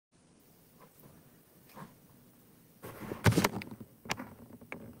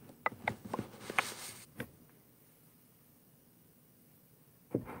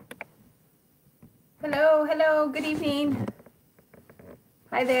Hello, hello, good evening.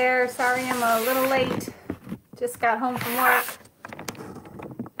 Hi there, sorry I'm a little late. Just got home from work.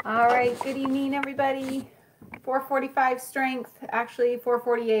 All right, good evening everybody. 4:45 strength, actually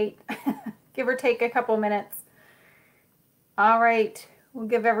 4:48, give or take a couple minutes. All right, we'll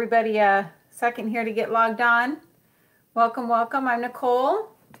give everybody a second here to get logged on. Welcome, welcome, I'm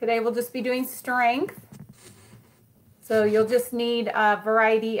Nicole. Today we'll just be doing strength. So you'll just need a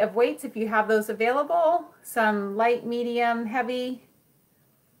variety of weights if you have those available. Some light, medium, heavy.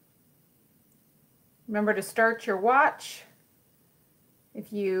 Remember to start your watch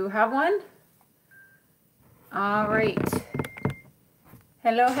if you have one. All right.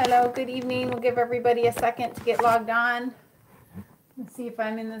 Hello, hello, good evening. We'll give everybody a second to get logged on. Let's see if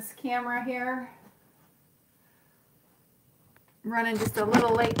I'm in this camera here. I'm running just a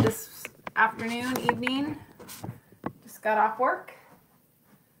little late this afternoon, evening. Just got off work.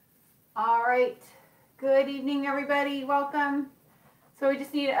 All right. Good evening, everybody. Welcome. So we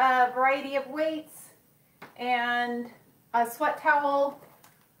just need a variety of weights and a sweat towel.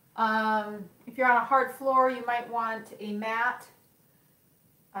 If you're on a hard floor, you might want a mat,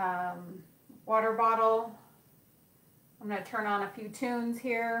 water bottle. I'm going to turn on a few tunes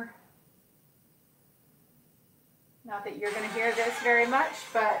here. Not that you're going to hear this very much,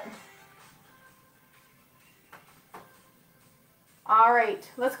 but all right,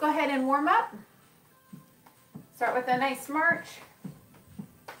 let's go ahead and warm up. Start with a nice march.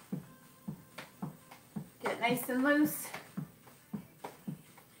 Get nice and loose.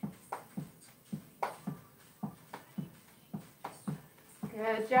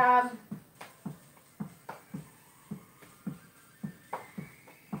 Good job.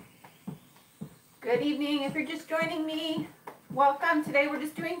 Good evening. If you're just joining me, welcome. Today we're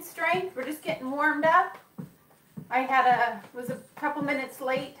just doing strength. We're just getting warmed up. I was a couple minutes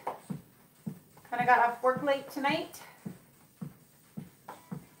late. Kind of got off work late tonight.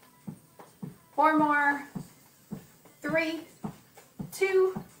 4 more. 3,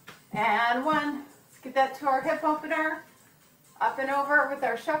 2, and 1. Let's get that to our hip opener. Up and over with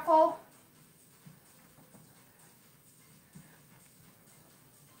our shuffle.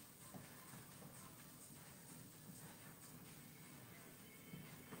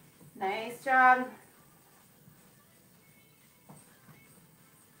 Nice job.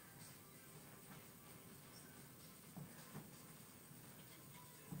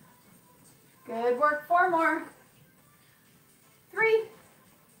 Good work. 4 more. 3,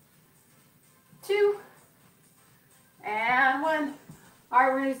 2, and 1. All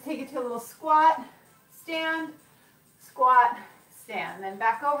right, we're going to just take it to a little squat, stand, squat, stand. Then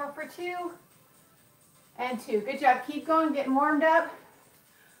back over for 2 and 2. Good job. Keep going, getting warmed up.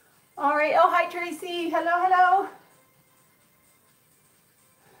 All right. Oh, hi, Tracy. Hello, hello.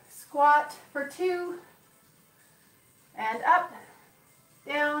 Squat for 2 and up,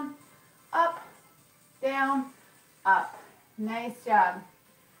 down, up, down, up. Nice job.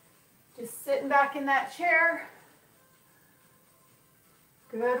 Just sitting back in that chair.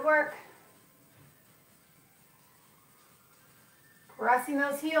 Good work. Pressing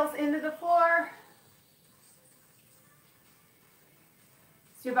those heels into the floor.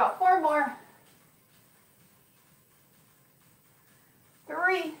 Let's do about 4 more.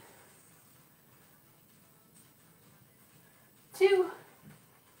 3, 2,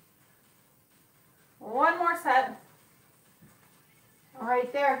 1 more set. All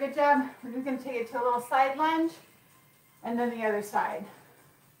right there, good job. We're just going to take it to a little side lunge and then the other side.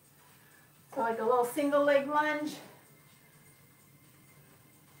 So like a little single leg lunge.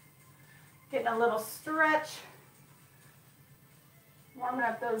 Getting a little stretch. Warming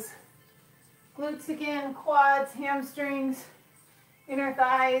up those glutes again, quads, hamstrings, inner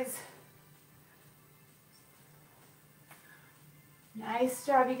thighs. Nice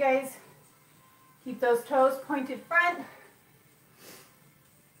job, you guys. Keep those toes pointed front.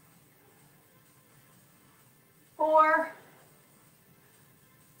 4,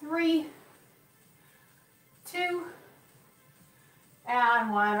 3, 2,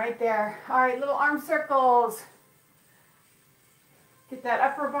 and 1 right there. All right, little arm circles. Get that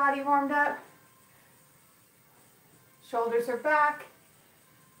upper body warmed up. Shoulders are back.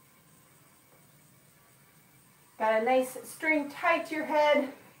 Got a nice string tied to your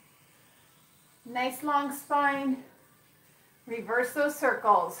head. Nice long spine. Reverse those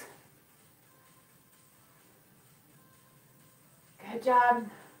circles. Good job.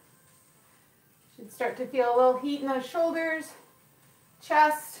 Should start to feel a little heat in those shoulders,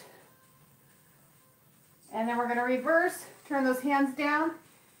 chest. And then we're going to reverse, turn those hands down,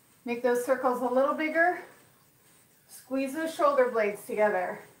 make those circles a little bigger. Squeeze those shoulder blades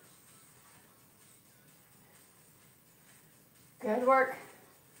together. Good work.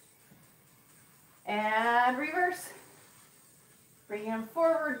 And reverse. Bring them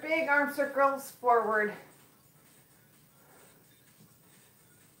forward, big arm circles forward.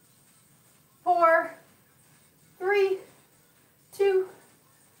 4, 3, 2,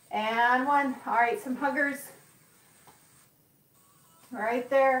 and 1. All right, some huggers. Right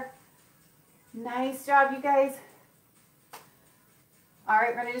there. Nice job, you guys. All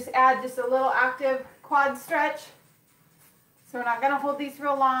right, we're gonna just add just a little active quad stretch. So we're not gonna hold these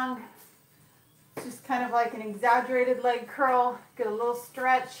real long. It's just kind of like an exaggerated leg curl. Get a little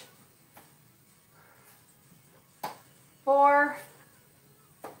stretch. 4,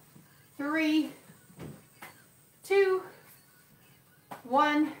 3, 2,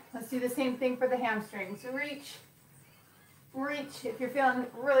 1. Let's do the same thing for the hamstrings. Reach, reach. If you're feeling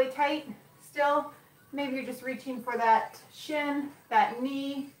really tight still, maybe you're just reaching for that shin, that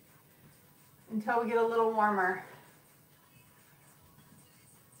knee, until we get a little warmer.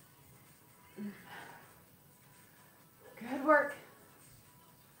 Good work.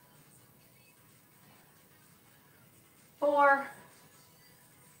 4,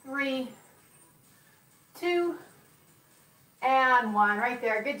 3, 2, and 1. Right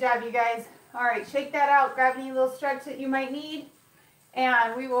there. Good job, you guys. All right, shake that out. Grab any little stretch that you might need.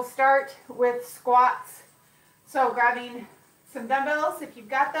 And we will start with squats. So grabbing some dumbbells if you've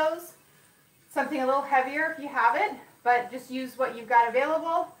got those. Something a little heavier if you have it, but just use what you've got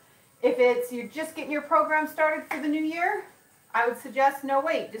available. If it's you're just getting your program started for the new year, I would suggest no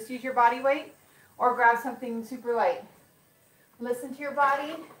weight. Just use your body weight or grab something super light. Listen to your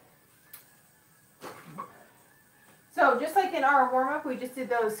body. So just like in our warm-up, we just did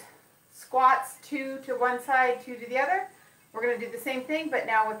those squats, 2 to one side, 2 to the other. We're going to do the same thing, but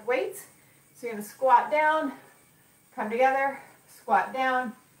now with weights. So you're going to squat down, come together, squat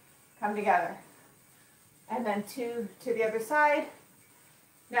down, come together. And then 2 to the other side.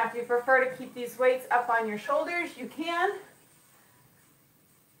 Now if you prefer to keep these weights up on your shoulders, you can.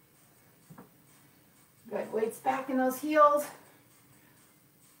 Good, weights back in those heels.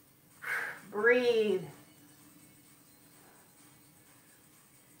 Breathe.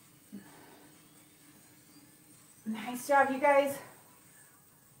 Nice job, you guys.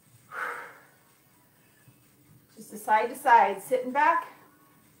 Just a side to side, sitting back,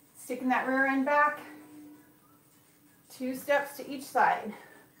 sticking that rear end back. 2 steps to each side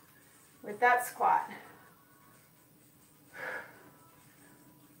with that squat.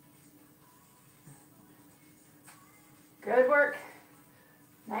 Good work.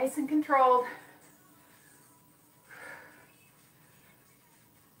 Nice and controlled.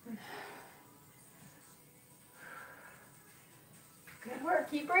 Good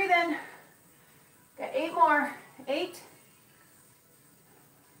work. Keep breathing. Got 8 more. 8,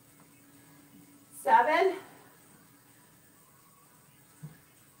 7,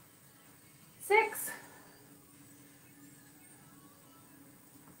 6,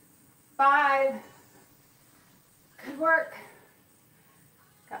 5. Good work.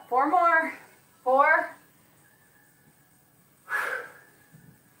 Got 4 more. 4,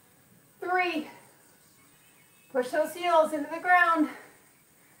 3. Push those heels into the ground.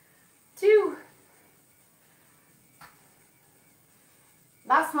 2.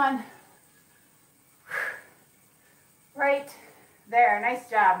 Last one. Right there. Nice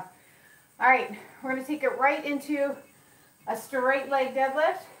job. All right, we're going to take it right into a straight leg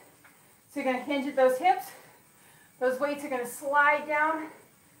deadlift. So you're going to hinge at those hips. Those weights are going to slide down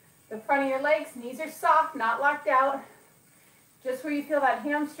the front of your legs. Knees are soft, not locked out. Just where you feel that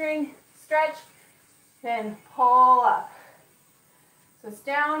hamstring stretch, then pull up. So it's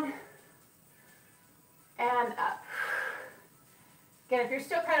down and up. Again, if you're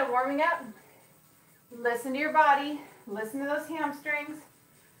still kind of warming up, listen to your body. Listen to those hamstrings.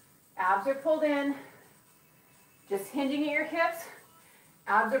 Abs are pulled in. Just hinging at your hips.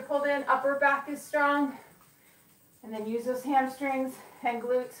 Abs are pulled in. Upper back is strong. And then use those hamstrings and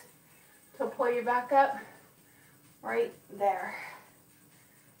glutes to pull you back up right there.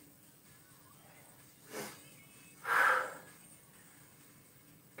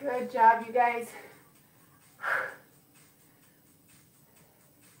 Good job, you guys.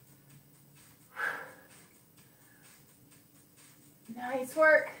 Nice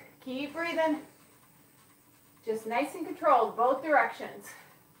work. Keep breathing. Just nice and controlled, both directions.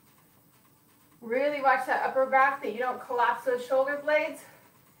 Really watch that upper back, that you don't collapse those shoulder blades.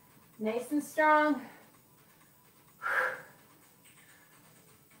 Nice and strong.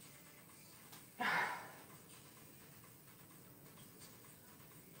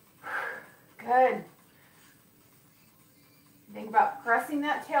 Good. Think about pressing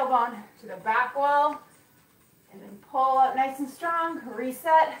that tailbone to the back wall and then Pull up nice and strong,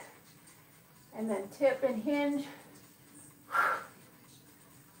 reset, and then tip and hinge.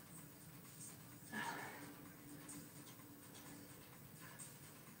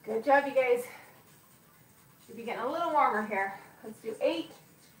 Good job, you guys. Should be getting a little warmer here. Let's do 8,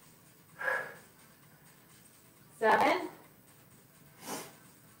 7,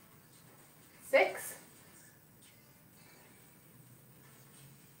 6,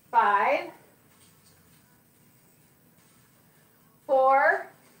 5, 4,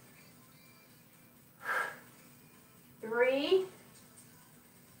 3,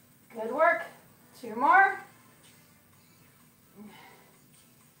 good work, 2 more,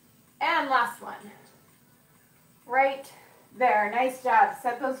 and last one. Right there, nice job.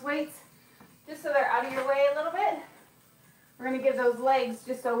 Set those weights just so they're out of your way a little bit. We're going to give those legs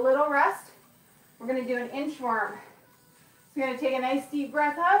just a little rest. We're going to do an inchworm. So you're going to take a nice deep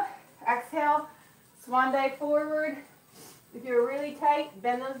breath up, exhale, swan dive forward. If you're really tight,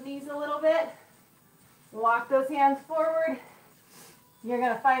 bend those knees a little bit. Walk those hands forward. You're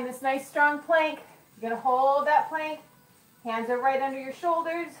going to find this nice strong plank. You're going to hold that plank. Hands are right under your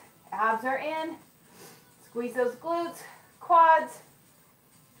shoulders. Abs are in. Squeeze those glutes, quads.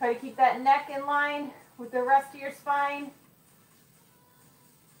 Try to keep that neck in line with the rest of your spine.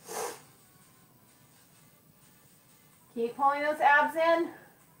 Keep pulling those abs in.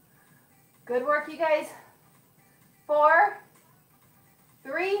 Good work, you guys. 4,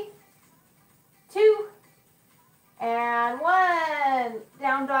 3, 2, and 1.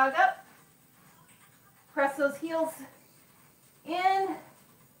 Down dog up. Press those heels in.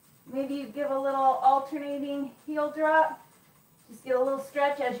 Maybe you give a little alternating heel drop. Just get a little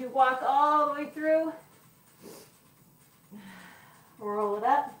stretch as you walk all the way through. Roll it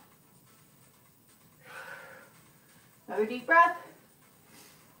up. Another deep breath.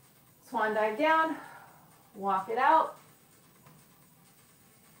 Swan dive down. Walk it out.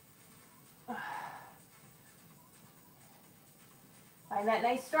 Find that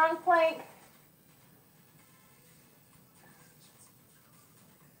nice strong plank.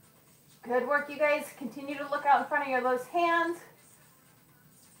 Good work, you guys. Continue to look out in front of those hands.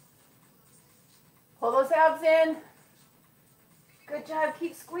 Pull those abs in. Good job.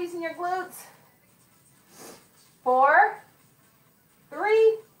 Keep squeezing your glutes. 4,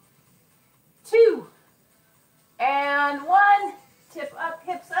 3, 2, and 1. Tip up,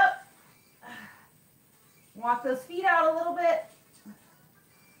 hips up. Walk those feet out a little bit.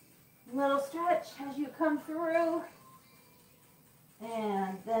 Little stretch as you come through.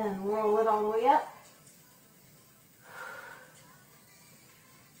 And then roll it all the way up.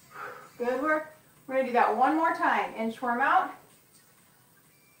 Good work. We're going to do that one more time. Inchworm out.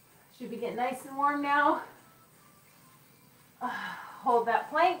 Should be getting nice and warm now. Hold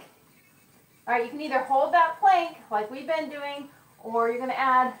that plank. All right, you can either hold that plank like we've been doing, or you're going to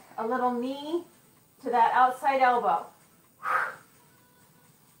add a little knee to that outside elbow.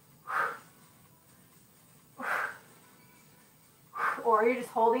 Or you're just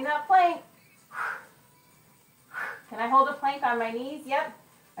holding that plank. Can I hold a plank on my knees? Yep.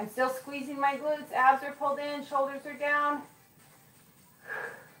 I'm still squeezing my glutes. Abs are pulled in, shoulders are down.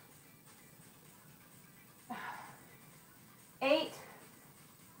 8,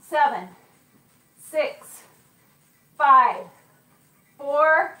 7, 6, 5,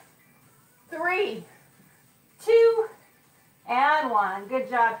 4, 3, 2, and 1. Good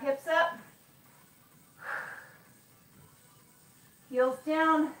job. Hips up. Heels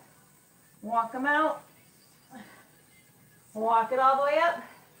down. Walk them out. Walk it all the way up.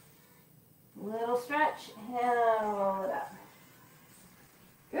 Little stretch and roll it up.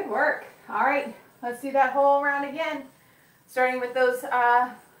 Good work. All right, let's do that whole round again. Starting with those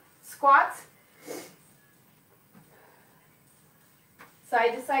squats.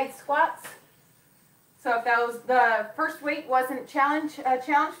 Side to side squats. So if that was the first weight wasn't a challenge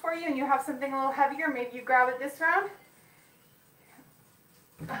for you and you have something a little heavier, maybe you grab it this round.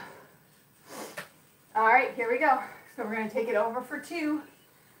 All right, here we go. So we're going to take it over for 2.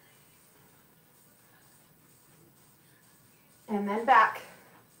 And then back.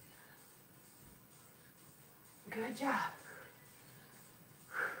 Good job.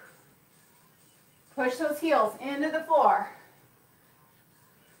 Push those heels into the floor.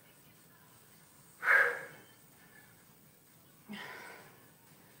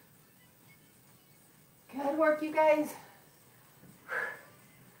 Good work, you guys.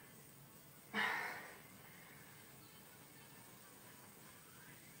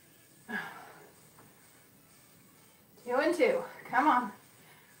 2 and 2. Come on.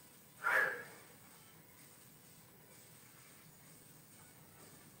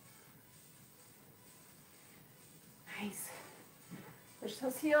 Push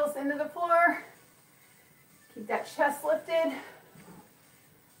those heels into the floor. Keep that chest lifted.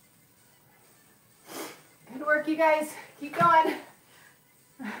 Good work, you guys. Keep going.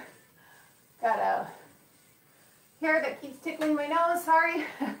 Got a hair that keeps tickling my nose, sorry.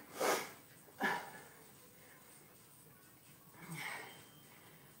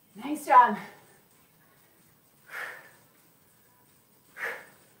 Nice job.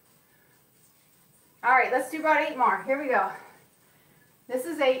 All right, let's do about 8 more. Here we go. This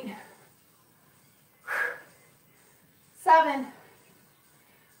is 8. 7.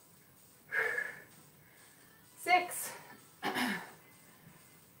 6.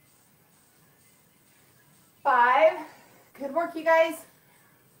 5. Good work, you guys.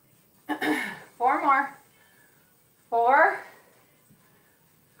 4 more. 4.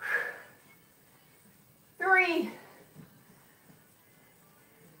 3.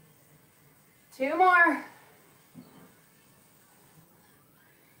 2 more.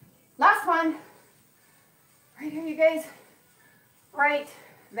 Last one. Right here, you guys. Right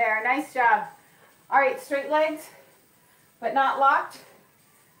there. Nice job. All right, straight legs, but not locked.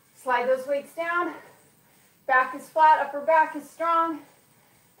 Slide those weights down. Back is flat, upper back is strong.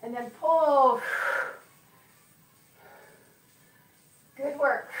 And then pull. Good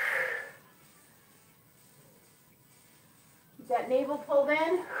work. Keep that navel pulled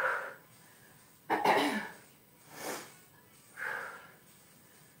in.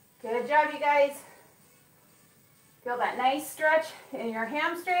 Good job, you guys. Feel that nice stretch in your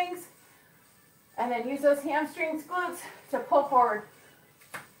hamstrings. And then use those hamstrings, glutes to pull forward.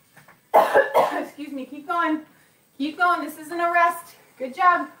 Excuse me, keep going. Keep going, this isn't a rest. Good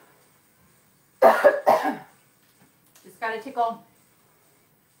job. Just gotta tickle.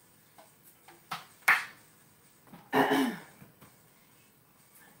 Good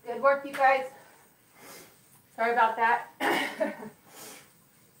work, you guys. Sorry about that.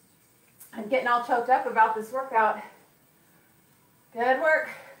 I'm getting all choked up about this workout. Good work.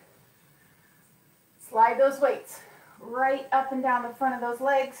 Slide those weights right up and down the front of those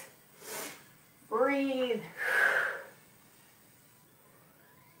legs. Breathe.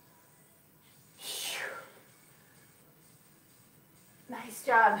 Nice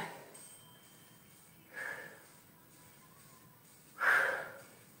job.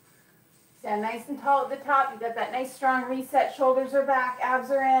 Stand nice and tall at the top. You got that nice strong reset. Shoulders are back, abs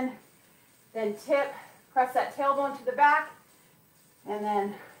are in. Then tip, press that tailbone to the back, and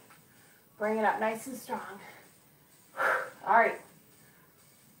then bring it up nice and strong. All right.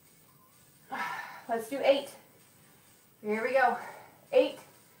 Let's do 8. Here we go. 8.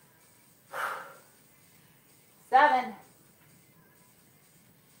 7.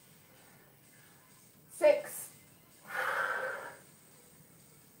 6.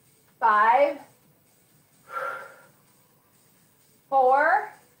 5.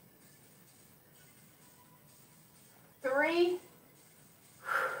 4. 3.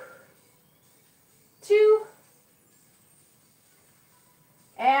 2.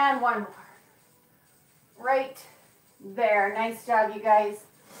 And 1 more. Right there. Nice job, you guys.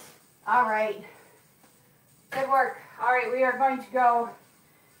 All right. Good work. All right, we are going to go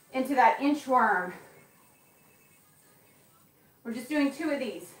into that inchworm. We're just doing 2 of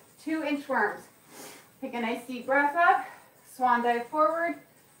these. 2 inchworms. Take a nice deep breath up. Swan dive forward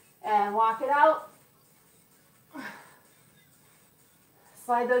and walk it out.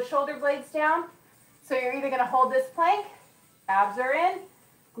 Slide those shoulder blades down. So you're either going to hold this plank, abs are in,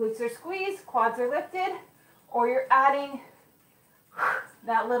 glutes are squeezed, quads are lifted, or you're adding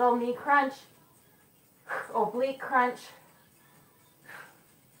that little knee crunch, oblique crunch.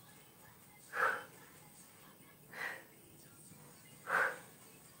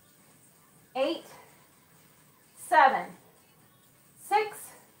 Eight, 7, 6,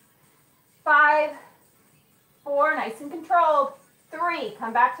 5, 4, nice and controlled. 3,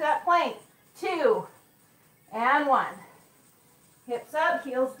 come back to that plank. 2, and 1. Hips up,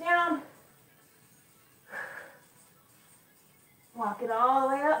 heels down. Walk it all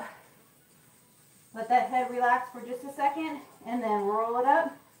the way up. Let that head relax for just a second, and then roll it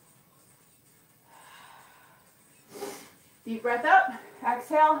up. Deep breath up,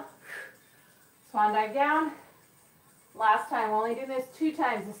 exhale. Swan dive down. Last time, we'll only do this 2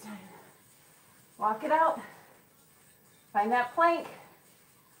 times this time. Walk it out. Find that plank.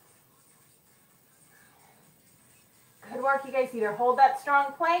 Good work, you guys. Either hold that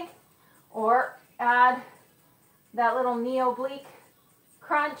strong plank or add that little knee oblique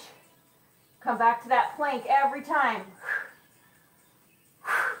crunch. Come back to that plank every time.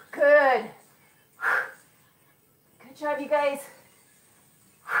 Good. Good job, you guys.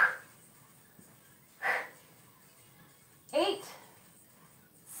 8,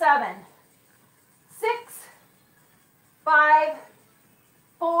 7, 6, 5,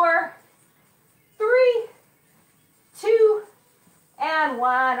 4, 3, 2, and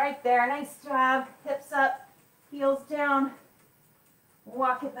 1. Right there. Nice job. Hips up, heels down.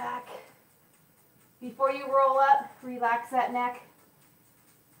 Walk it back. Before you roll up, relax that neck.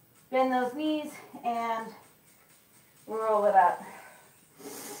 Bend those knees and roll it up.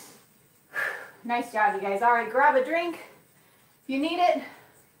 Nice job, you guys. All right, grab a drink if you need it.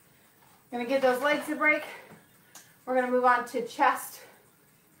 Gonna give those legs a break. We're gonna move on to chest.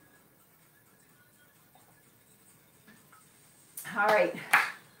 All right.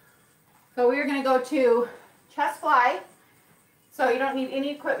 So we're gonna go to chest fly. So you don't need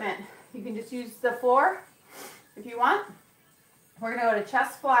any equipment. You can just use the floor if you want. We're gonna go to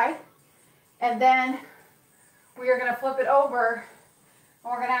chest fly, and then we are gonna flip it over,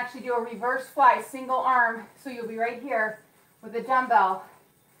 and we're gonna actually do a reverse fly, single arm. So you'll be right here with a dumbbell,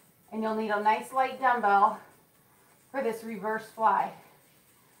 and you'll need a nice light dumbbell for this reverse fly.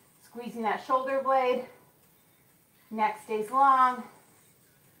 Squeezing that shoulder blade, neck stays long.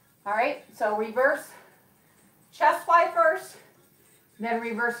 All right, so reverse, chest fly first, then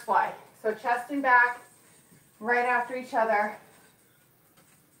reverse fly. So chest and back, right after each other.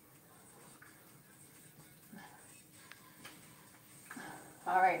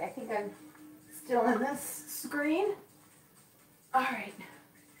 All right, I think I'm still in this screen. All right.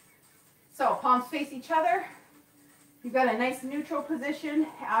 So palms face each other. You've got a nice neutral position.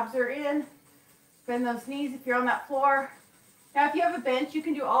 Abs are in. Bend those knees if you're on that floor. Now, if you have a bench, you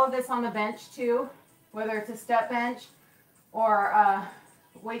can do all of this on the bench too, whether it's a step bench or a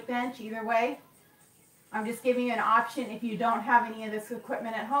weight bench, either way. I'm just giving you an option if you don't have any of this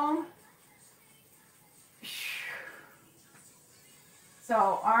equipment at home.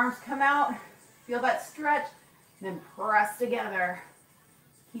 So arms come out, feel that stretch, then press together.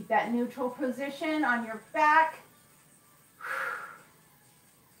 Keep that neutral position on your back.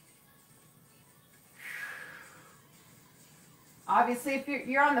 Obviously, if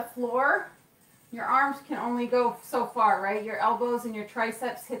you're on the floor, your arms can only go so far, right? Your elbows and your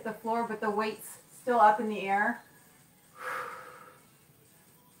triceps hit the floor, but the weight's still up in the air.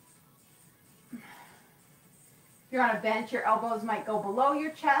 If you're on a bench, your elbows might go below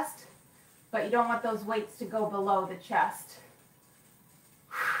your chest, but you don't want those weights to go below the chest.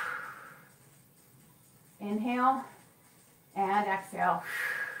 Inhale and exhale.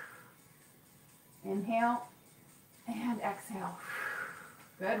 Inhale and exhale.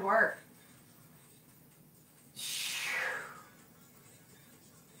 Good work.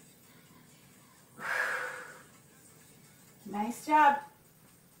 Nice job.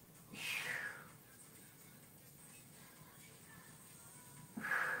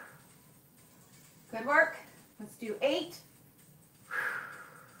 Good work. Let's do 8,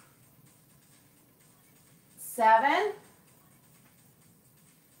 7,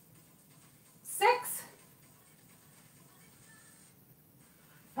 6,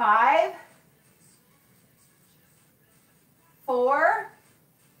 5, 4,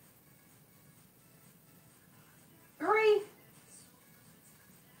 3,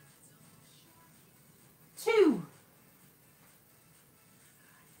 2,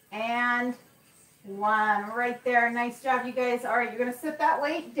 and 1. Right there. Nice job, you guys. All right, you're going to sit that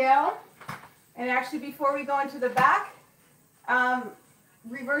weight down. And actually, before we go into the back,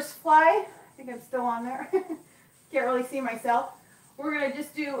 reverse fly. I think I'm still on there. Can't really see myself. We're going to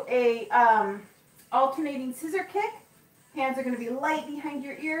just do a alternating scissor kick. Hands are going to be light behind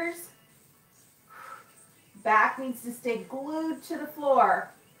your ears. Back needs to stay glued to the floor.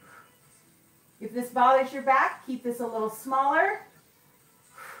 If this bothers your back, keep this a little smaller.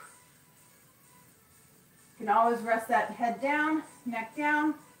 You can always rest that head down, neck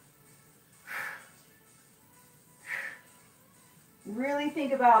down. Really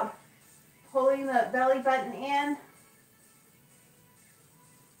think about pulling the belly button in.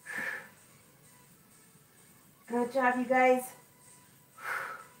 Good job, you guys.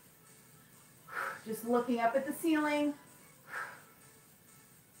 Just looking up at the ceiling.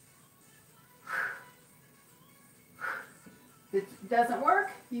 If it doesn't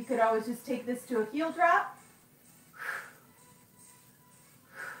work, you could always just take this to a heel drop.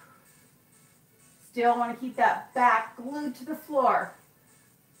 Still want to keep that back glued to the floor.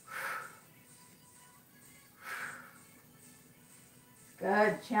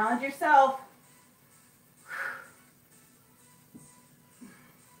 Good. Challenge yourself.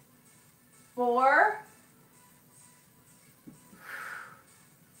 4,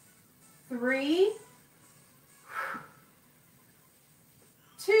 3,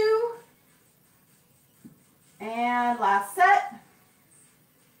 2, and last set.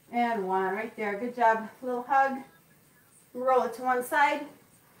 And one right there. Good job. Little hug. Roll it to one side.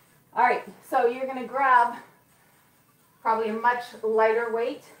 All right, so you're going to grab probably a much lighter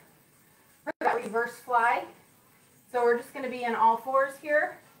weight for that reverse fly. So we're just going to be in all fours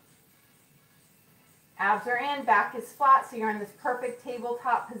here. Abs are in, back is flat, so you're in this perfect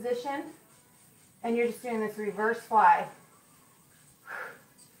tabletop position. And you're just doing this reverse fly.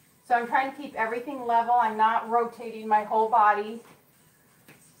 So I'm trying to keep everything level. I'm not rotating my whole body.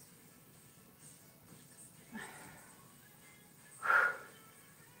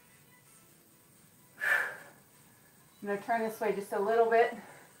 I'm going to turn this way just a little bit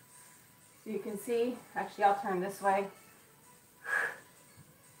so you can see. Actually, I'll turn this way.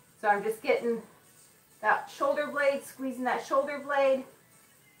 So I'm just getting that shoulder blade, squeezing that shoulder blade,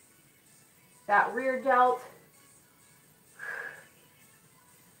 that rear delt.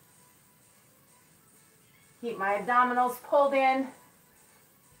 Keep my abdominals pulled in,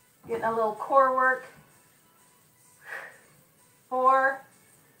 getting a little core work. 4,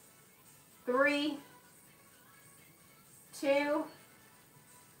 3, 2,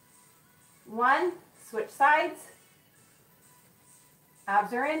 1. Switch sides.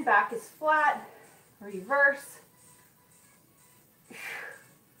 Abs are in, back is flat. Reverse.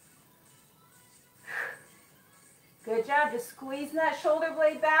 Good job. Just squeezing that shoulder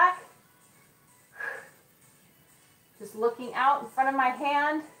blade back. Just looking out in front of my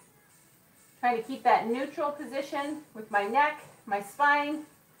hand. Trying to keep that neutral position with my neck, my spine.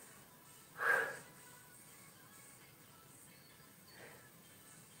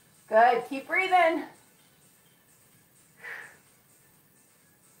 Good. Keep breathing.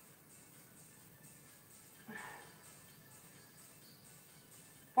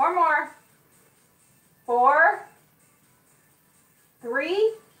 Four more. 4,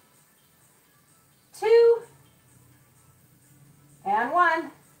 3, 2, and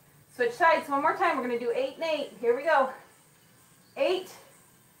 1. Switch sides one more time. We're going to do 8 and 8. Here we go. 8,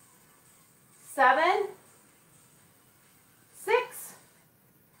 7, 6,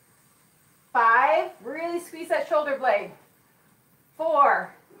 5. Really squeeze that shoulder blade.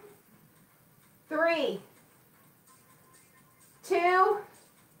 4, 3, 2,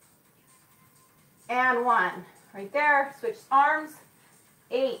 and 1. Right there. Switch arms.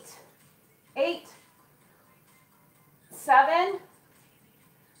 8, 8, 7,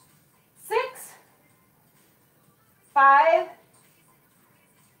 6, 5,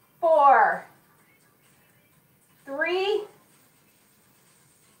 4, 3,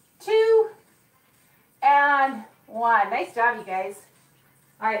 2, and 1. Nice job, you guys.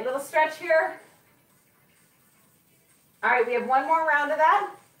 All right, little stretch here. All right, we have one more round of that.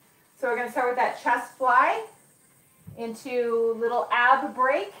 So we're going to start with that chest fly into little ab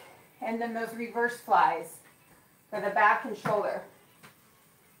break, and then those reverse flies for the back and shoulder.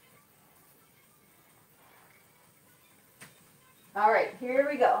 All right, here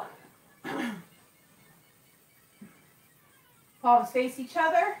we go. Palms face each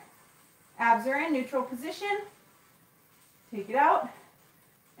other. Abs are in neutral position. Take it out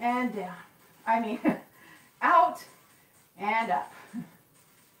and down. I mean, out and up.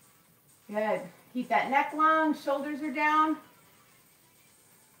 Good. Keep that neck long, shoulders are down.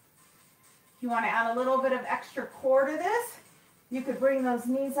 If you want to add a little bit of extra core to this, you could bring those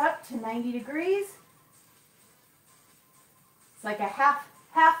knees up to 90 degrees. It's like a half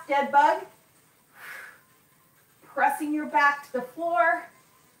dead bug. Pressing your back to the floor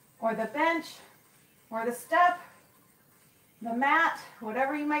or the bench or the step, the mat,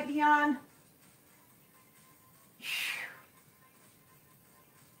 whatever you might be on.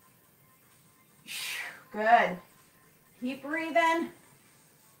 Good. Keep breathing.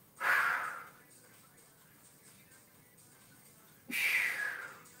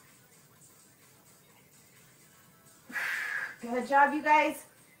 Good job, you guys.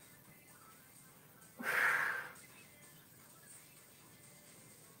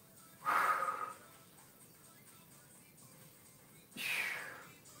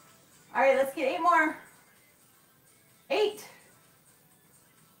 All right, let's get 8 more. 8,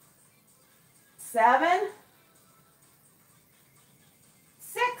 7,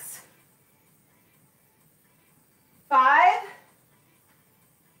 6, 5,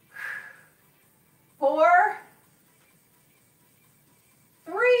 4,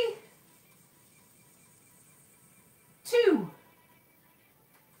 3, 2,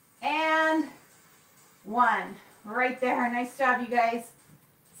 and 1. Right there. Nice job, you guys.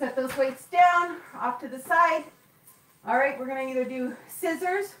 Set those weights down, off to the side. All right, we're going to either do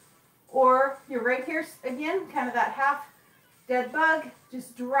scissors or you're right here again, kind of that half dead bug,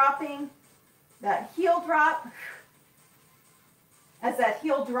 just dropping that heel drop As that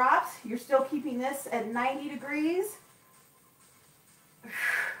heel drops, you're still keeping this at 90 degrees.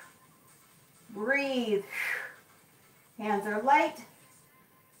 Breathe. Hands are light.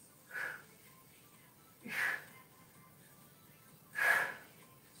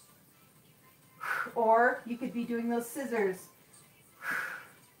 Or you could be doing those scissors.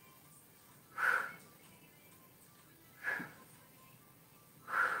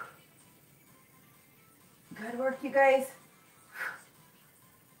 Good work, you guys.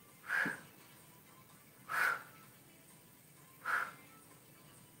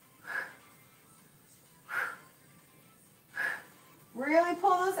 Really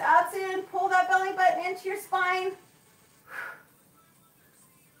pull those abs in, pull that belly button into your spine.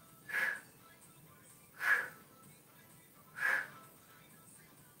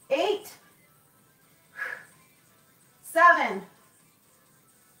 8, 7,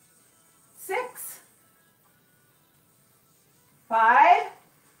 6, 5,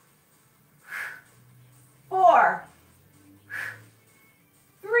 4,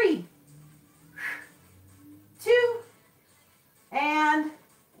 3, 2, and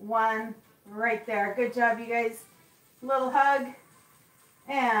 1. Right there. Good job, you guys. Little hug,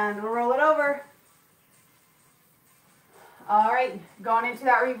 and we'll roll it over. All right, going into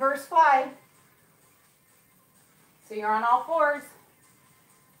that reverse fly. So you're on all fours.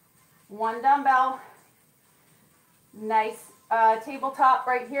 1 dumbbell. Nice tabletop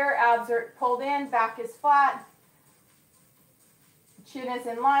right here. Abs are pulled in, back is flat. Chin is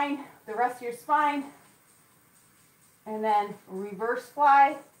in line, the rest of your spine. And then reverse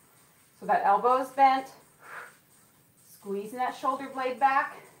fly. So that elbow is bent. Squeezing that shoulder blade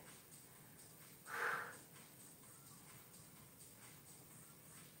back.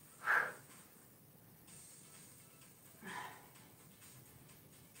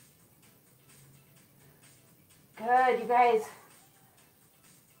 Good, you guys.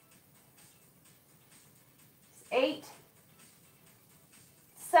 8,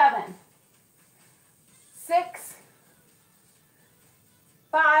 7, 6,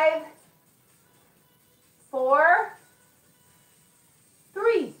 5, 4,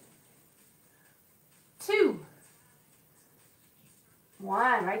 3, 2,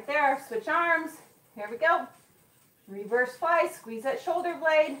 1. Right there. Switch arms. Here we go. Reverse fly. Squeeze that shoulder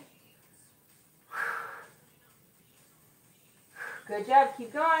blade. Good job.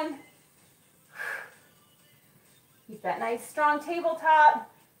 Keep going. Keep that nice strong tabletop.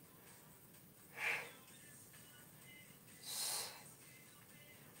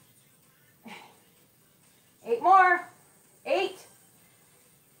 8 more. 8,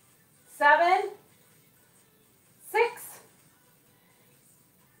 7, 6,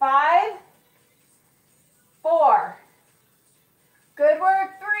 5, 4. Good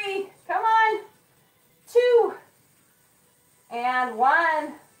work. 3. Come on. 2. And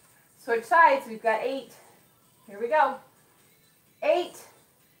 1. Switch sides. We've got 8. Here we go. 8,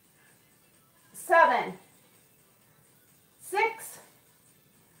 7, 6,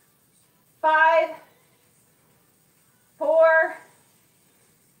 5, 4,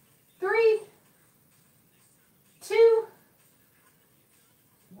 3, 2,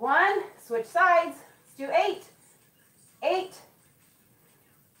 1. Switch sides. Let's do 8. 8,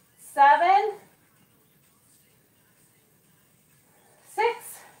 7,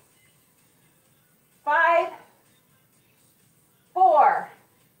 6, 5, 4,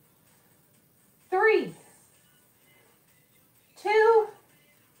 3, 2,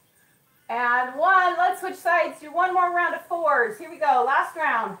 and 1. Let's switch sides. Do one more round of 4s. Here we go. Last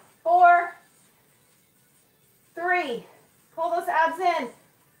round. 4, 3. Pull those abs in.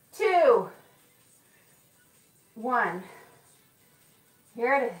 2, 1.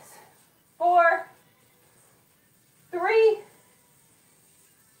 Here it is. 4, 3,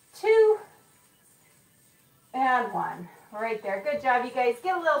 2, and 1. Right there. Good job, you guys.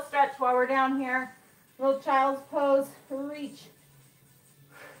 Get a little stretch while we're down here. Little child's pose. Reach.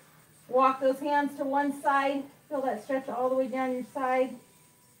 Walk those hands to one side. Feel that stretch all the way down your side.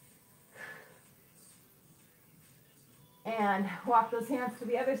 And walk those hands to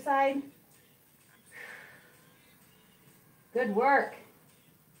the other side. Good work.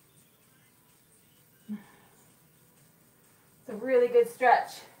 It's a really good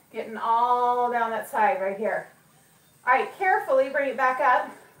stretch. Getting all down that side right here. All right, carefully bring it back up.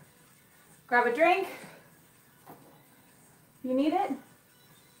 Grab a drink. You need it?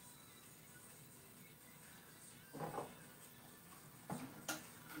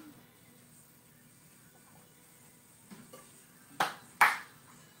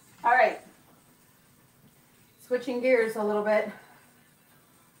 All right. Switching gears a little bit.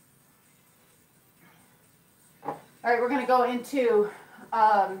 All right, we're going to go into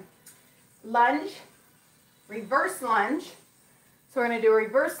lunge, reverse lunge. So we're going to do a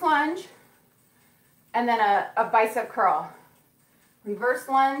reverse lunge and then a bicep curl. Reverse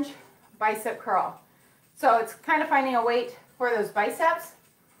lunge, bicep curl. So it's kind of finding a weight for those biceps.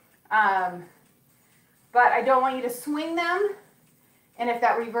 But I don't want you to swing them. And if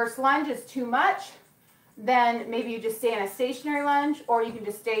that reverse lunge is too much, then maybe you just stay in a stationary lunge, or you can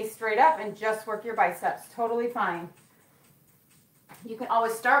just stay straight up and just work your biceps. Totally fine. You can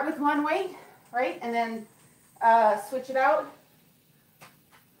always start with one weight, right? And then switch it out.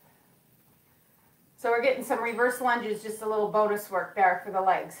 So we're getting some reverse lunges, just a little bonus work there for the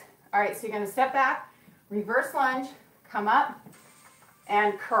legs. All right, so you're going to step back, reverse lunge, come up,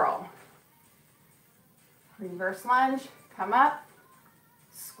 and curl. Reverse lunge, come up,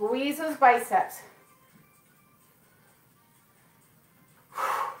 squeeze those biceps.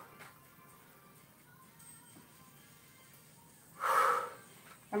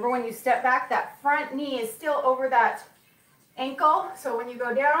 Remember, when you step back, that front knee is still over that ankle. So when you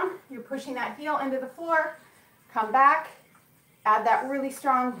go down, you're pushing that heel into the floor. Come back, add that really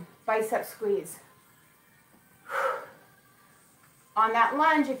strong bicep squeeze. On that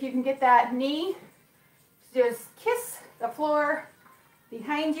lunge, if you can get that knee, just kiss the floor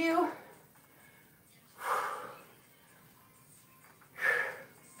behind you.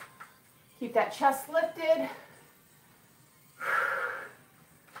 Keep that chest lifted.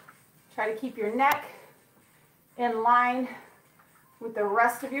 Try to keep your neck in line with the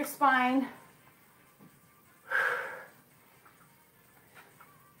rest of your spine.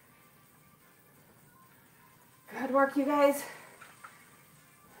 Good work, you guys.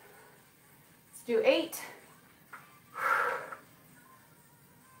 Let's do 8,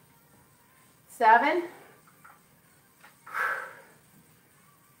 7,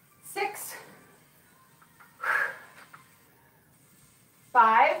 6,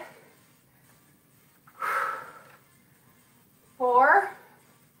 5, 4,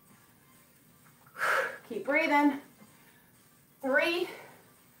 keep breathing, 3,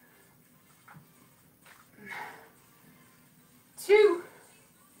 2,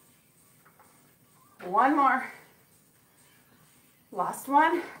 1 more. Last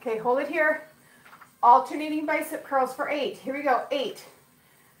one. Okay, hold it here. Alternating bicep curls for 8. Here we go. 8,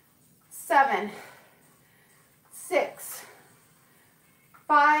 7, 6,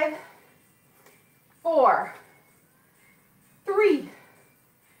 5, 4, 3,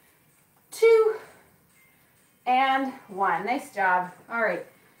 2, and 1. Nice job. All right,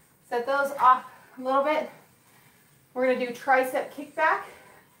 set those off a little bit. We're going to do tricep kickback.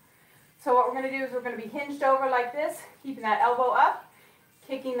 So what we're going to do is we're going to be hinged over like this, keeping that elbow up,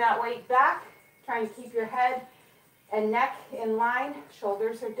 kicking that weight back, trying to keep your head and neck in line.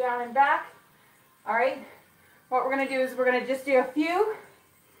 Shoulders are down and back. All right, what we're going to do is we're going to just do a few,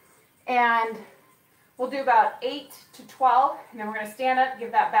 and we'll do about 8 to 12, and then we're going to stand up,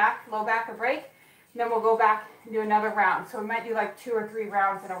 give that back, low back a break, and then we'll go back and do another round. So we might do like 2 or 3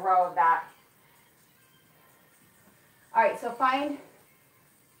 rounds in a row of that. All right, so find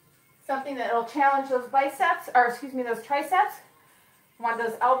something that will challenge those biceps, or excuse me, those triceps. You want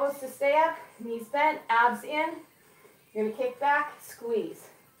those elbows to stay up, knees bent, abs in. You're going to kick back, squeeze.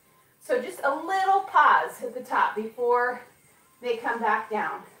 So just a little pause at the top before they come back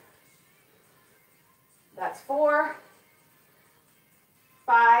down. That's 4,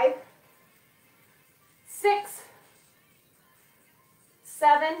 5, 6,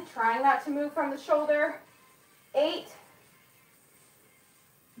 7, trying not to move from the shoulder, 8,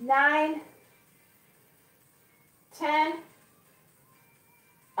 9, 10,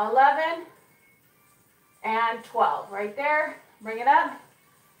 11, and 12. Right there. Bring it up.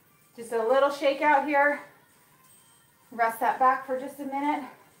 Just a little shake out here. Rest that back for just a minute.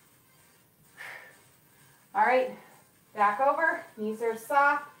 All right. Back over. Knees are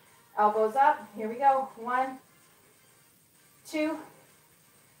soft. Elbows up. Here we go. 1, 2,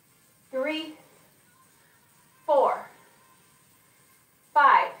 3, 4,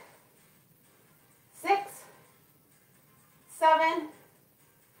 5, 6, 7,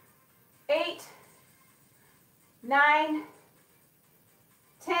 8, 9,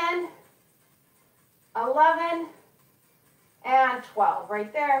 10, 11, and 12.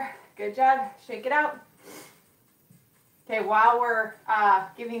 Right there. Good job. Shake it out. Okay, while we're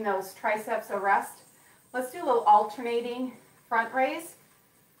giving those triceps a rest, let's do a little alternating front raise.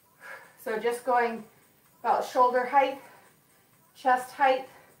 So just going about shoulder height, chest height,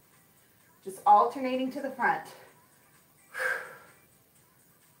 just alternating to the front.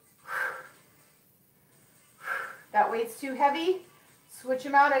 That weight's too heavy. Switch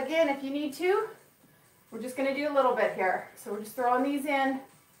them out again if you need to. We're just going to do a little bit here. So we're just throwing these in,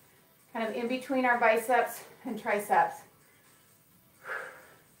 kind of in between our biceps and triceps.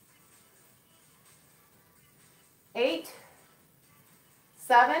 8,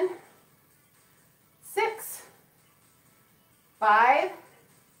 7, 6, 5,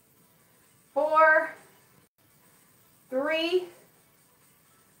 4, 3,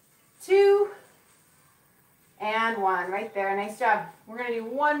 2, and 1. Right there. Nice job. We're going to do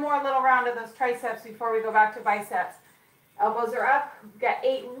one more little round of those triceps before we go back to biceps. Elbows are up. We've got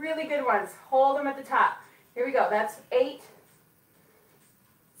 8 really good ones. Hold them at the top. Here we go. That's 8,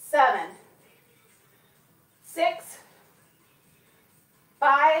 7, 6,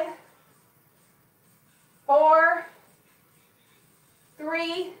 5, 4,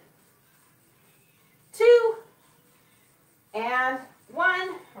 3, 2, and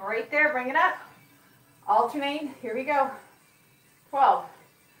 1. Right there. Bring it up. Alternate. Here we go. 12,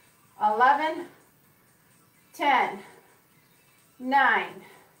 11, 10, 9,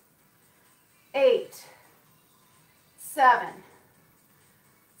 8, 7,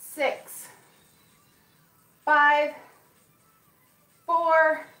 6, 5,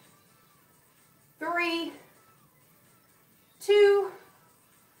 4, 3, 2,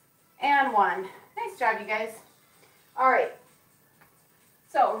 and 1. Nice job, you guys. All right.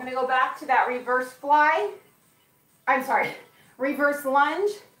 So we're going to go back to that reverse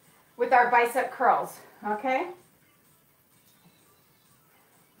lunge with our bicep curls, okay?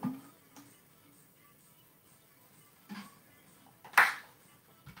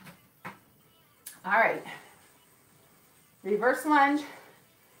 All right. Reverse lunge,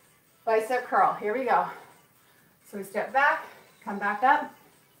 bicep curl. Here we go. So we step back, come back up,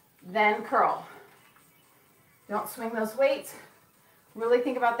 then curl. Don't swing those weights. Really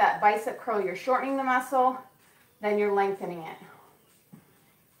think about that bicep curl. You're shortening the muscle, then you're lengthening it.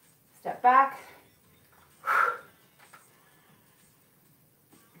 Step back.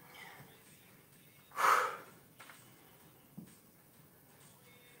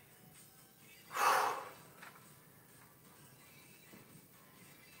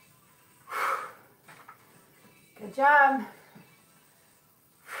 Good job.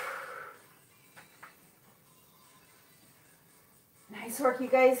 Nice work, you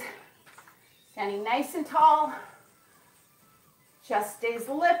guys. Standing nice and tall. Chest stays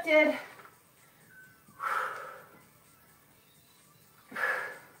lifted.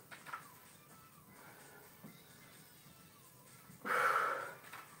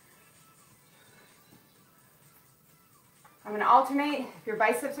 I'm going to alternate. If your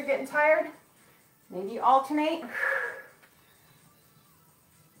biceps are getting tired, maybe you alternate.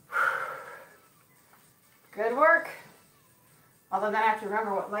 Good work. Although then I have to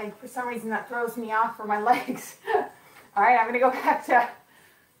remember what leg, for some reason that throws me off for my legs. All right, I'm going to go back to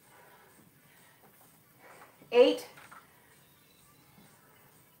 8,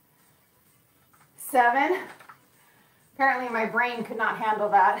 7. Apparently my brain could not handle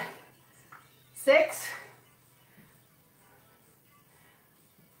that. 6,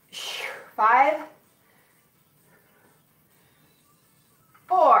 5,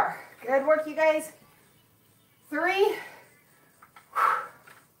 4. Good work, you guys. 3,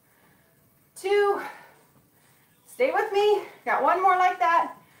 2, stay with me. Got one more like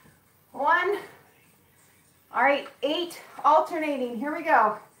that. 1. All right, 8, alternating. Here we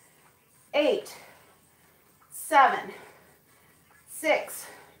go. 8, 7, 6,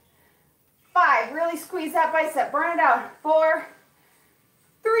 5. Really squeeze that bicep. Burn it out. 4,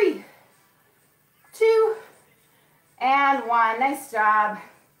 3, 2, and 1. Nice job.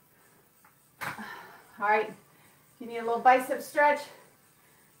 All right, if you need a little bicep stretch,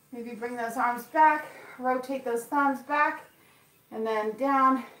 maybe bring those arms back, rotate those thumbs back, and then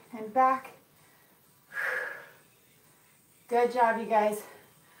down and back. Good job, you guys.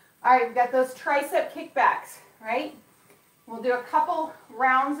 All right, we've got those tricep kickbacks, right? We'll do a couple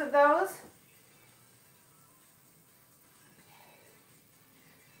rounds of those.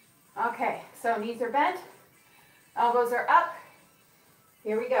 Okay, so knees are bent, elbows are up.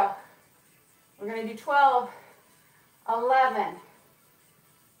 Here we go. We're going to do 12, 11.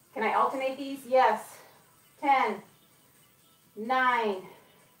 Can I alternate these? Yes. 10, 9,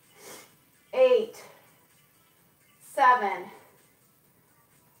 8, 7,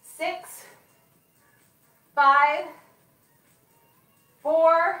 6, 5,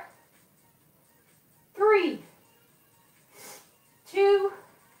 4, 3, 2,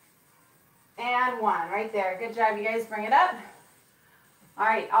 and 1. Right there. Good job, you guys. Bring it up. All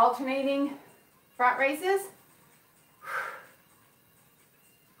right, alternating front raises.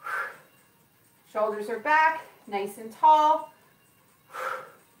 Shoulders are back, nice and tall.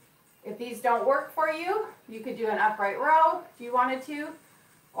 If these don't work for you, you could do an upright row if you wanted to,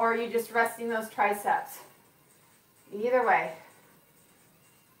 or you just resting those triceps. Either way.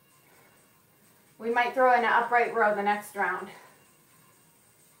 We might throw in an upright row the next round.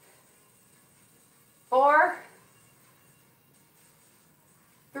 4,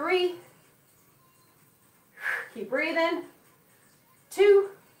 3, keep breathing, 2,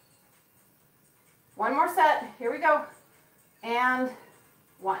 one more set, here we go, and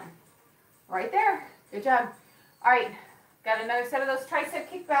 1. Right there, good job. All right, got another set of those tricep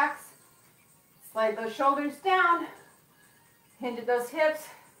kickbacks. Slide those shoulders down, hinge at those hips,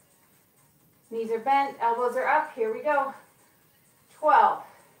 knees are bent, elbows are up, here we go. 12,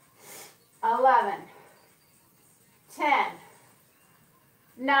 11, 10,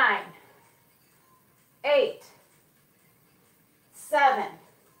 9, 8, 7,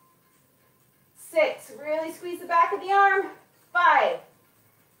 6, really squeeze the back of the arm, 5,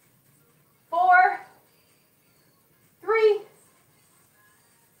 4, 3,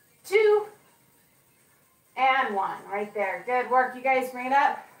 2, and 1. Right there. Good work, you guys. Bring it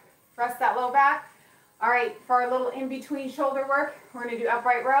up. Press that low back. All right, for our little in-between shoulder work, we're going to do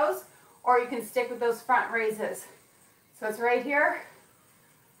upright rows, or you can stick with those front raises. So it's right here.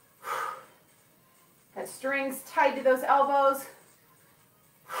 Got strings tied to those elbows.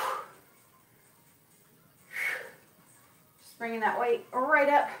 Just bringing that weight right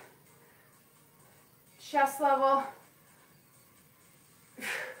up. Chest level.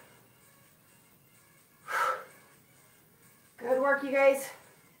 Good work, you guys.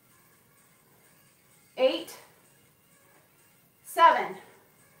 8, 7,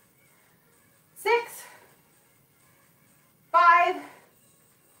 6, 5,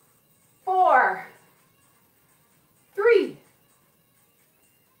 4, 3,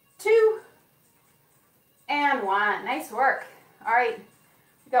 2, and 1. Nice work. All right,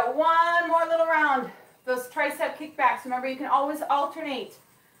 we got one more little round. Those tricep kickbacks. Remember, you can always alternate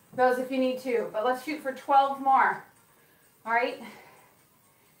those if you need to, but let's shoot for 12 more. All right,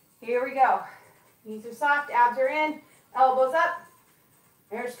 here we go. Knees are soft, abs are in, elbows up.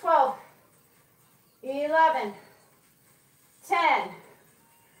 There's 12, 11, 10,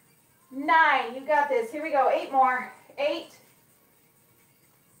 9, you got this. Here we go, 8 more. 8,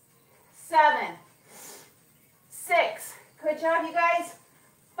 7, 6, good job, you guys.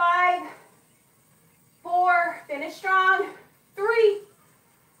 5, 4, finish strong. 3,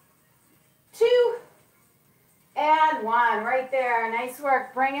 2, and 1, right there. Nice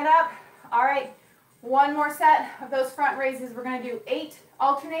work, bring it up. All right, one more set of those front raises. We're gonna do 8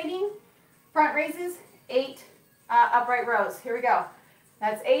 alternating front raises, 8 upright rows. Here we go.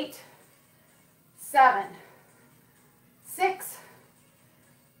 That's 8, 7, 6,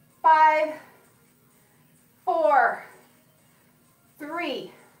 5, 4,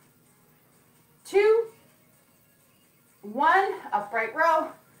 3, 2, 1, upright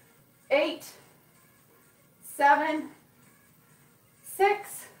row. 8, 7,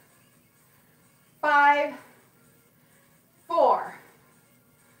 6, 5, 4,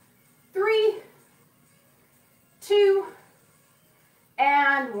 3, 2,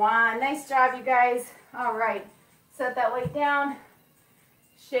 and 1. Nice job, you guys. All right, set that weight down.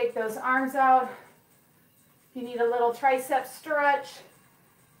 Shake those arms out. If you need a little tricep stretch,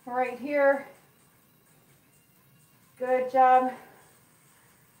 right here. Good job.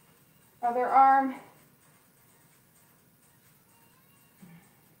 Other arm.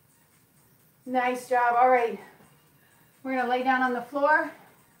 Nice job. All right. We're going to lay down on the floor.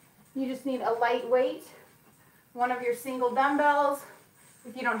 You just need a light weight. One of your single dumbbells.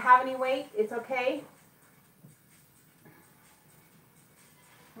 If you don't have any weight, it's okay.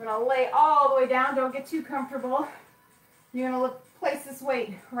 We're going to lay all the way down. Don't get too comfortable. You're going to place this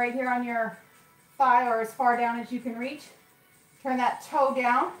weight right here on your thigh or as far down as you can reach. Turn that toe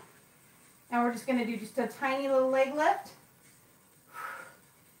down. And we're just going to do just a tiny little leg lift.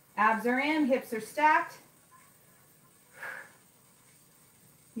 Abs are in, hips are stacked.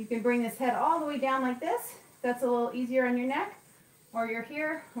 You can bring this head all the way down like this. That's a little easier on your neck. Or you're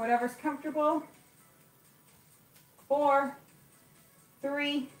here, whatever's comfortable. 4,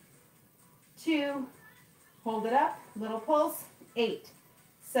 3, 2, hold it up, little pulse. 8,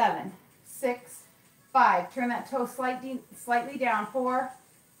 7, 6, 5. Turn that toe slightly down. 4,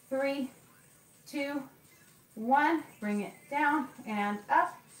 3, 2, 1. Bring it down and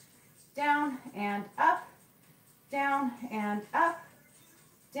up, down and up, down and up,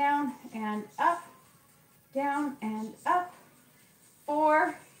 down and up, down and up.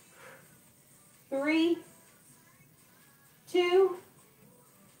 4, 3, 2,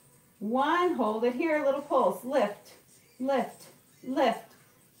 1. Hold it here, little pulse. Lift, lift, lift,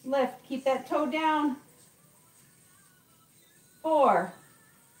 Lift. Keep that toe down. 4,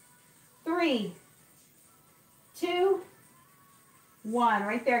 3, 2, 1.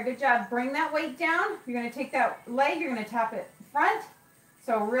 Right there. Good job. Bring that weight down. You're going to take that leg. You're going to tap it front.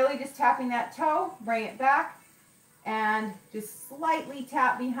 So really just tapping that toe. Bring it back. And just slightly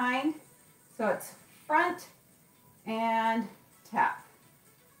tap behind. So it's front and tap.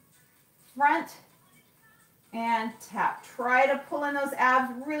 Front and tap. Try to pull in those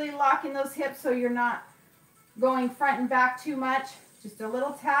abs. Really lock in those hips so you're not going front and back too much. Just a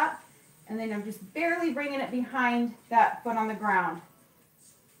little tap. And then I'm just barely bringing it behind that foot on the ground.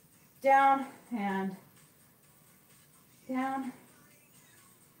 Down and down.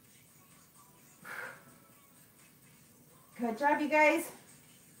 Good job, you guys.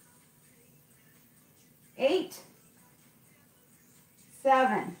 8,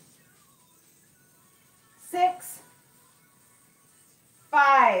 7, 6,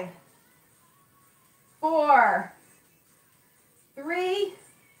 5, 4, 3,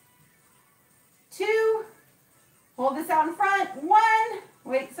 2, hold this out in front, 1,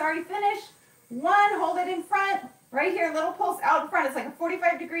 wait, it's already finished, 1, hold it in front, right here, little pulse out in front, it's like a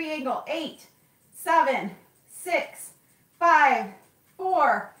 45-degree angle, 8, 7, 6, 5,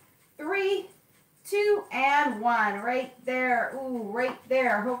 4, 3, 2, and 1, right there, ooh, right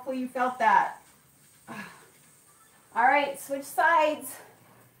there, hopefully you felt that. All right, switch sides.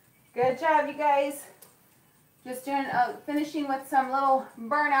 Good job, you guys. Just doing, finishing with some little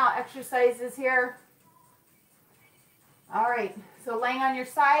burnout exercises here. All right, so laying on your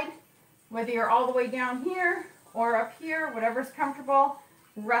side, whether you're all the way down here or up here, whatever's comfortable,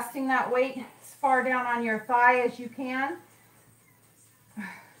 resting that weight as far down on your thigh as you can.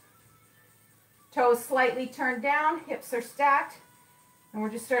 Toes slightly turned down, hips are stacked, and we're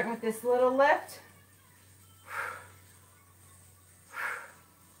just starting with this little lift.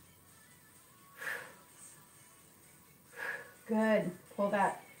 Good. Pull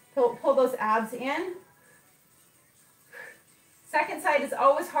those abs in. Second side is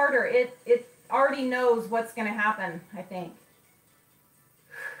always harder. It already knows what's going to happen, I think.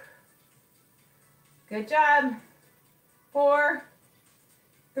 Good job. 4,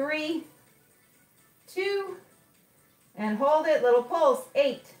 3, 2, and hold it. Little pulse.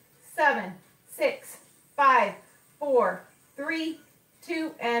 8, 7, 6, 5, 4, 3,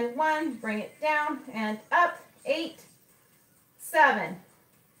 2, and 1. Bring it down and up. 8, 7,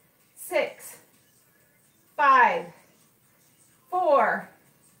 6, 5, 4,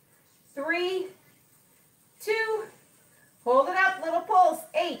 3, 2, hold it up, little pulse,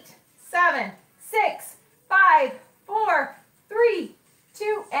 8, 7, 6, 5, 4, 3,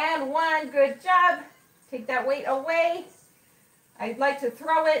 2, and 1. Good job. Take that weight away. I'd like to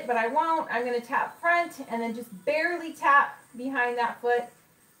throw it, but I won't. I'm going to tap front and then just barely tap behind that foot.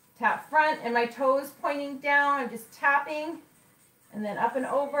 Tap front and my toes pointing down. I'm just tapping. And then up and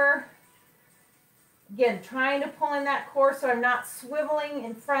over. Again, trying to pull in that core so I'm not swiveling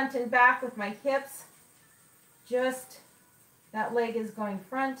in front and back with my hips. Just that leg is going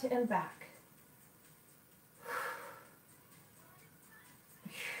front and back.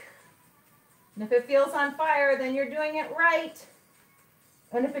 And if it feels on fire, then you're doing it right.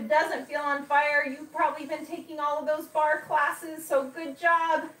 And if it doesn't feel on fire, you've probably been taking all of those bar classes, so good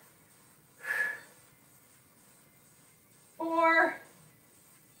job. 4,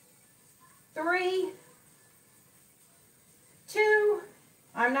 3, 2,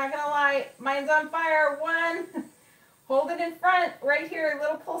 I'm not going to lie, mine's on fire. 1, hold it in front, right here, a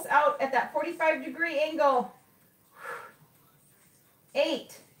little pulse out at that 45-degree angle.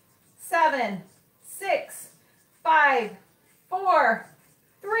 8, 7, 6, 5, 4,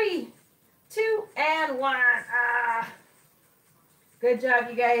 3, 2, and 1. Good job,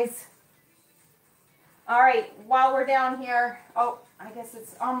 you guys. All right, while we're down here, oh, I guess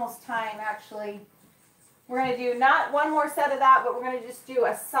it's almost time, actually. We're going to do not one more set of that, but we're going to just do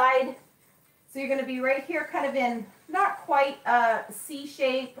a side. So you're going to be right here kind of in not quite a C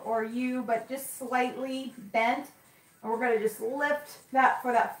shape or U, but just slightly bent. And we're going to just lift that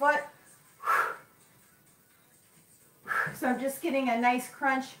for that foot. So I'm just getting a nice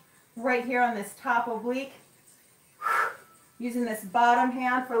crunch right here on this top oblique. Using this bottom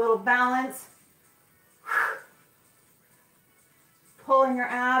hand for a little balance. Pulling your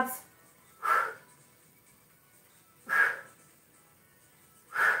abs.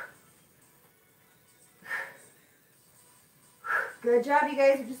 Good job, you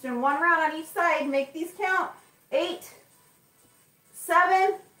guys. We're just doing one round on each side. Make these count. 8,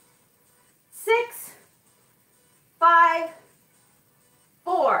 7, 6, 5,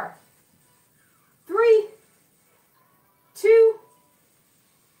 4, 3, 2,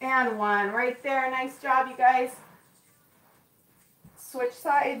 And one. Right there. Nice job, you guys. Switch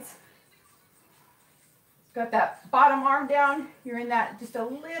sides. Got that bottom arm down. You're in that just a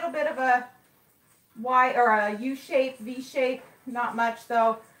little bit of a Y or a U shape, V shape. Not much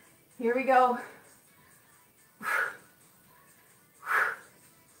though. Here we go.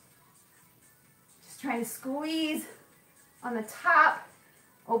 Just trying to squeeze on the top,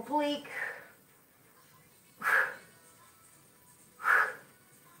 oblique.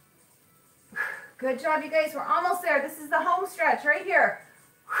 Good job, you guys. We're almost there. This is the home stretch right here.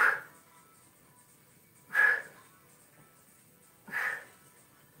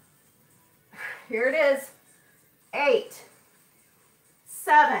 Here it is. 8,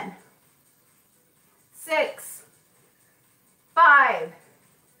 7, 6, 5,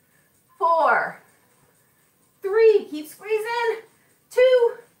 4, 3. Keep squeezing.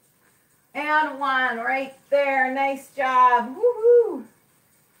 2 and 1. Right there. Nice job. Woohoo.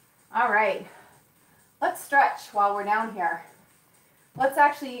 All right. Let's stretch while we're down here. Let's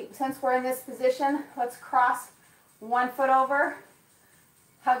actually, since we're in this position, let's cross one foot over,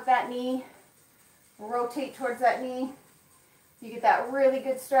 hug that knee, rotate towards that knee. You get that really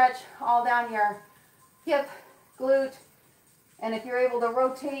good stretch all down your hip, glute, and if you're able to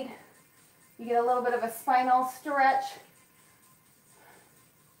rotate, you get a little bit of a spinal stretch.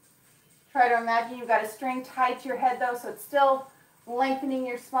 Try to imagine you've got a string tied to your head though, so it's still lengthening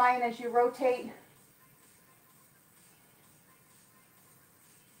your spine as you rotate.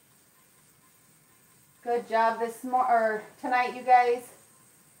 Good job tonight, you guys.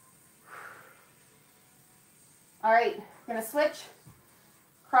 All right, we're gonna switch.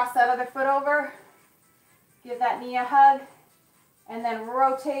 Cross that other foot over. Give that knee a hug, and then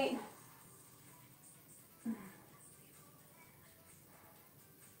rotate.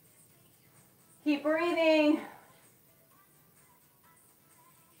 Keep breathing.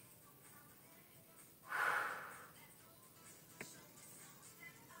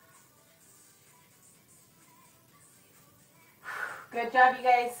 Good job, you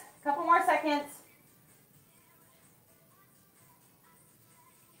guys. A couple more seconds.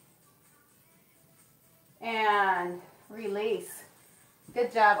 And release.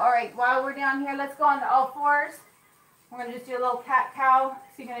 Good job. All right, while we're down here, let's go on to all fours. We're going to just do a little cat-cow.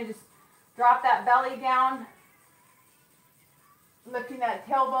 So you're going to just drop that belly down, lifting that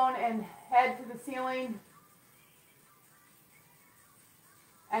tailbone and head to the ceiling.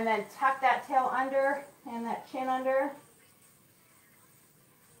 And then tuck that tail under and that chin under.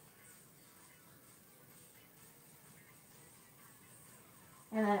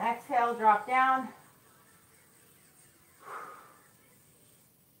 And then exhale, drop down.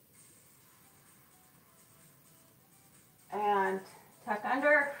 And tuck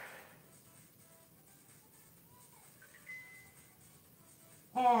under.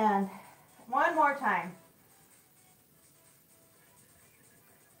 And one more time.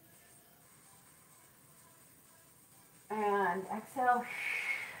 And exhale.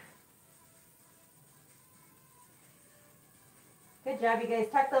 Good job, you guys.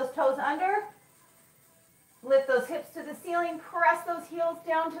 Tuck those toes under. Lift those hips to the ceiling. Press those heels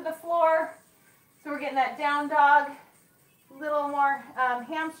down to the floor. So we're getting that down dog. A little more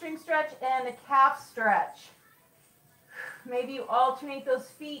hamstring stretch and a calf stretch. Maybe you alternate those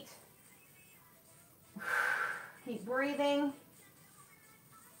feet. Keep breathing.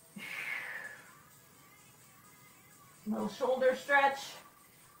 A little shoulder stretch.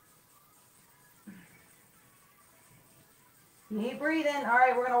 Keep breathing. All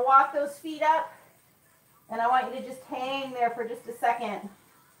right, we're going to walk those feet up. And I want you to just hang there for just a second.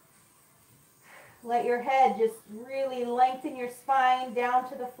 Let your head just really lengthen your spine down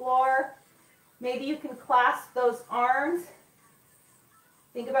to the floor. Maybe you can clasp those arms.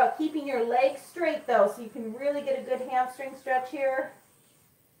 Think about keeping your legs straight though, so you can really get a good hamstring stretch here.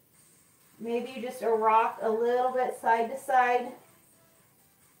 Maybe you just rock a little bit side to side.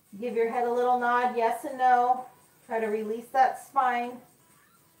 Give your head a little nod, yes and no. Try to release that spine.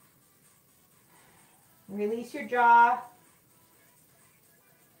 Release your jaw.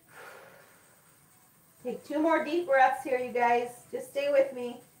 Take 2 more deep breaths here, you guys. Just stay with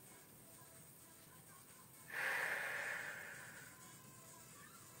me.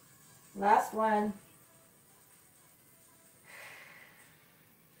 Last one.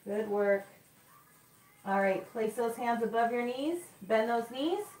 Good work. All right, place those hands above your knees. Bend those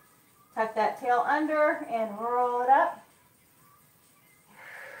knees. Tuck that tail under and roll it up.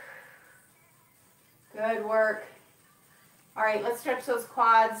 Good work. All right, let's stretch those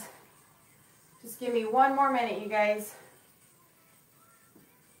quads. Just give me 1 more minute, you guys.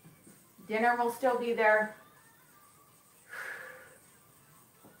 Dinner will still be there.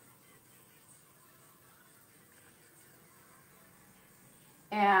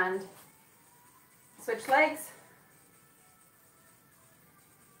 and switch legs.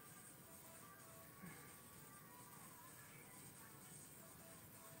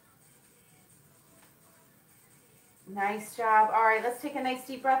 Nice job. All right, let's take a nice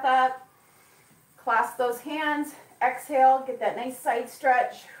deep breath up. Clasp those hands. Exhale, get that nice side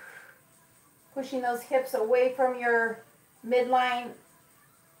stretch. Pushing those hips away from your midline.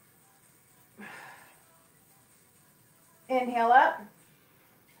 Inhale up.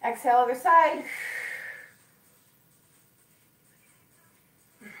 Exhale, other side.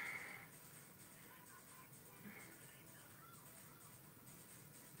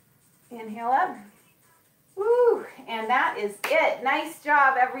 Inhale up. Woo! And that is it. Nice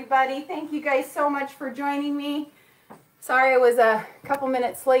job, everybody. Thank you guys so much for joining me. Sorry I was a couple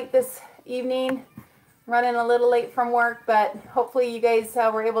minutes late this evening. Running a little late from work, but hopefully you guys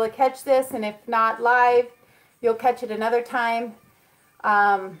were able to catch this, and if not live, you'll catch it another time.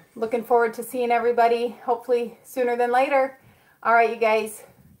 Looking forward to seeing everybody, hopefully sooner than later. All right, you guys,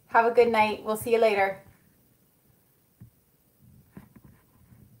 have a good night. We'll see you later.